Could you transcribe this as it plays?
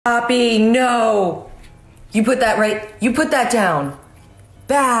Poppy, no! You put that down.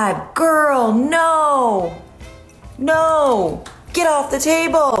 Bad girl, no! No! Get off the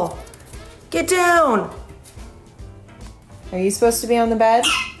table! Get down! Are you supposed to be on the bed?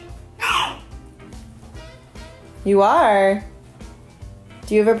 You are?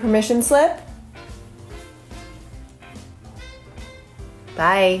 Do you have a permission slip?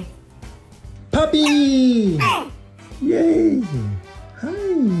 Bye. Puppy! Yay!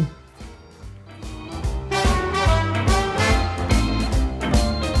 Hi!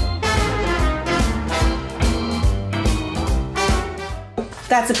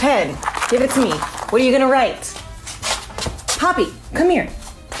 That's a pen. Give it to me. What are you gonna write? Poppy, come here.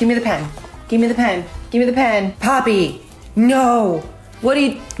 Give me the pen. Give me the pen. Give me the pen. Poppy, no. What are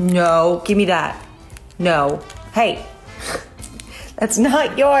you? No, give me that. No. Hey, that's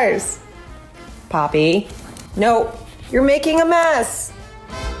not yours. Poppy, no. You're making a mess.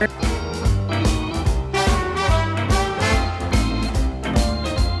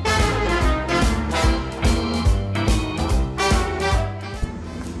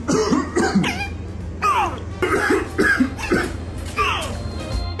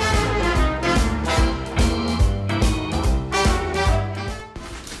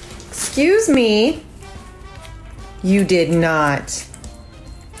 Excuse me. You did not.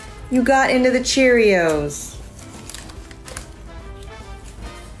 You got into the Cheerios.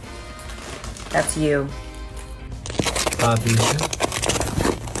 That's you. Poppy,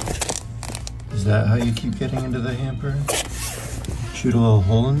 is that how you keep getting into the hamper? Shoot a little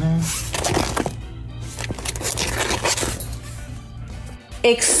hole in there?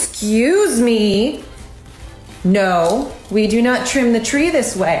 Excuse me? No, we do not trim the tree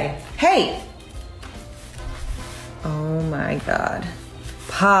this way. Hey! Oh my God.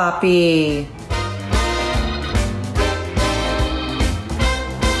 Poppy.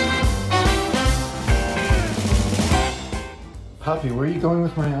 Poppy, where are you going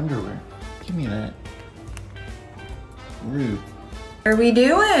with my underwear? Give me that. Rude. What are we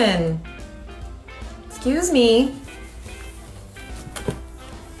doing? Excuse me.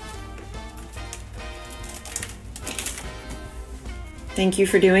 Thank you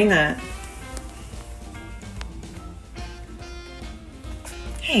for doing that.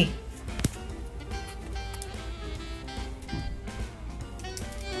 Hey.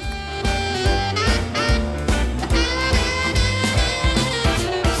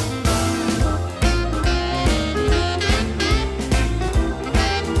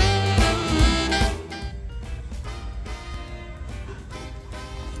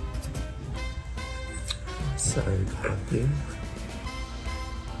 Sorry, Poppy.